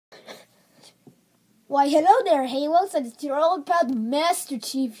Why, hello there, Halos, and it's your old pal Master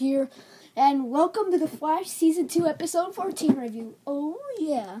Chief here, and welcome to the Flash Season 2 Episode 14 review. Oh,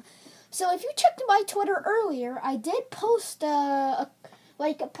 yeah. So, if you checked my Twitter earlier, I did post, a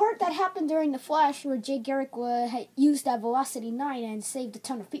part that happened during the Flash where Jay Garrick used that Velocity 9 and saved a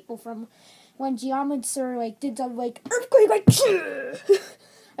ton of people from when Geomancer, did the, earthquake,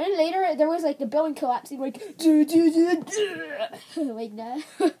 and then later, there was, the building collapsing, like that.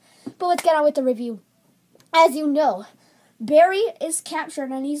 But let's get on with the review. As you know, Barry is captured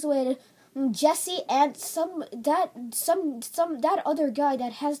and he's with Jesse and that other guy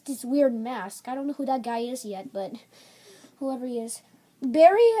that has this weird mask. I don't know who that guy is yet, but whoever he is.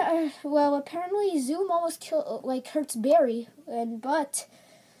 Barry, apparently Zoom almost hurts Barry, but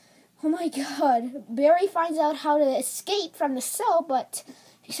oh my god, Barry finds out how to escape from the cell, but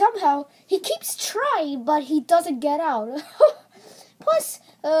somehow he keeps trying, but he doesn't get out. Plus,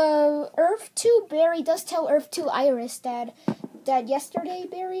 Earth 2 Barry does tell Earth 2 Iris that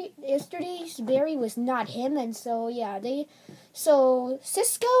yesterday's Barry was not him, and so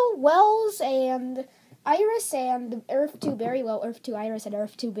Cisco, Wells, and Iris and Earth 2 Barry, Earth 2 Iris and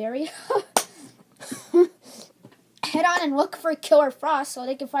Earth 2 Barry head on and look for Killer Frost so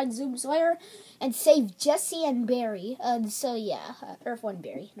they can find Zoom's lair and save Jesse and Barry. Earth 1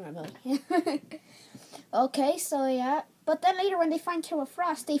 Barry, normally. Okay, but then later when they find Killer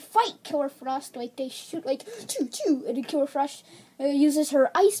Frost, they fight Killer Frost, they shoot, choo-choo, and then Killer Frost uses her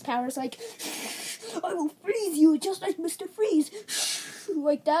ice powers, I will freeze you, just like Mr. Freeze,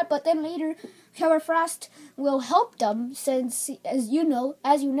 like that, but then later, Killer Frost will help them, since, as you know,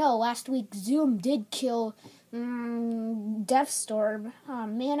 last week, Zoom did kill, Deathstorm. Oh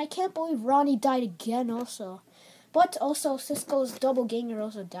man, I can't believe Ronnie died again, also. But also, Cisco's double ganger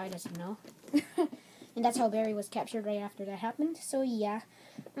also died, as you know. And that's how Barry was captured right after that happened. So, yeah.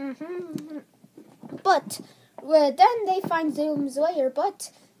 But, then they find Zoom's lair,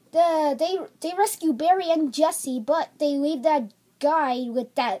 but they rescue Barry and Jesse, but they leave that guy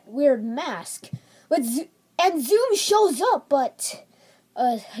with that weird mask. And Zoom shows up, but,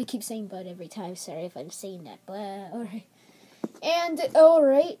 I keep saying but every time. Sorry if I'm saying that, but, alright. And,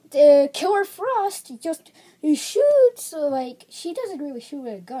 Killer Frost he shoots, she doesn't really shoot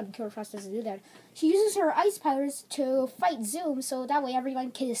with a gun. Killer Frost doesn't do that. She uses her ice powers to fight Zoom, so that way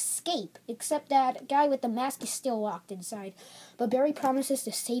everyone can escape, except that guy with the mask is still locked inside. But Barry promises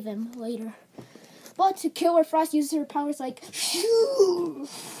to save him later. But Killer Frost uses her powers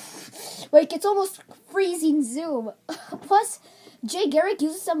it's almost freezing Zoom. Plus, Jay Garrick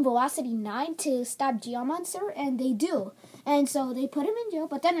uses some Velocity 9 to stop Geomancer, and they do. And so they put him in jail,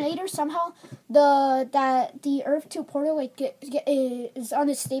 but then later somehow the Earth 2 portal is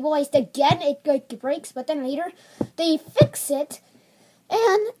unstabilized again. It breaks, but then later they fix it,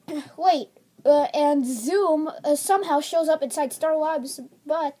 and and Zoom somehow shows up inside Star Labs,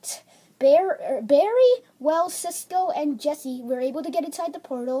 but Barry, Wells, Cisco, and Jesse were able to get inside the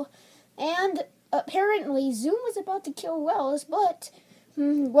portal, and apparently Zoom was about to kill Wells, but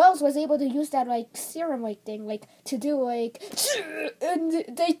Wells was able to use that, serum, thing, to do, and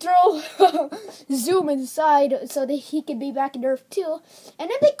they throw Zoom inside so that he can be back in Earth 2, and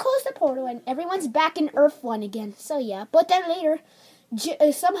then they close the portal, and everyone's back in Earth 1 again, so yeah, but then later,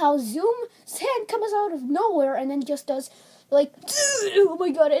 somehow Zoom's hand comes out of nowhere, and then just does, oh my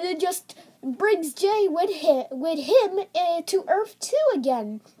god, and it just brings Jay with him to Earth 2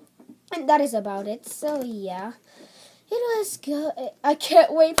 again, and that is about it, so yeah. It was good. I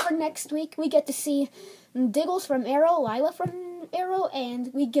can't wait for next week. We get to see Diggles from Arrow, Lila from Arrow, and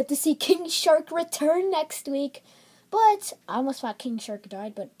we get to see King Shark return next week. But I almost thought King Shark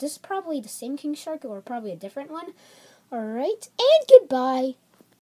died, but this is probably the same King Shark or probably a different one. Alright, and goodbye.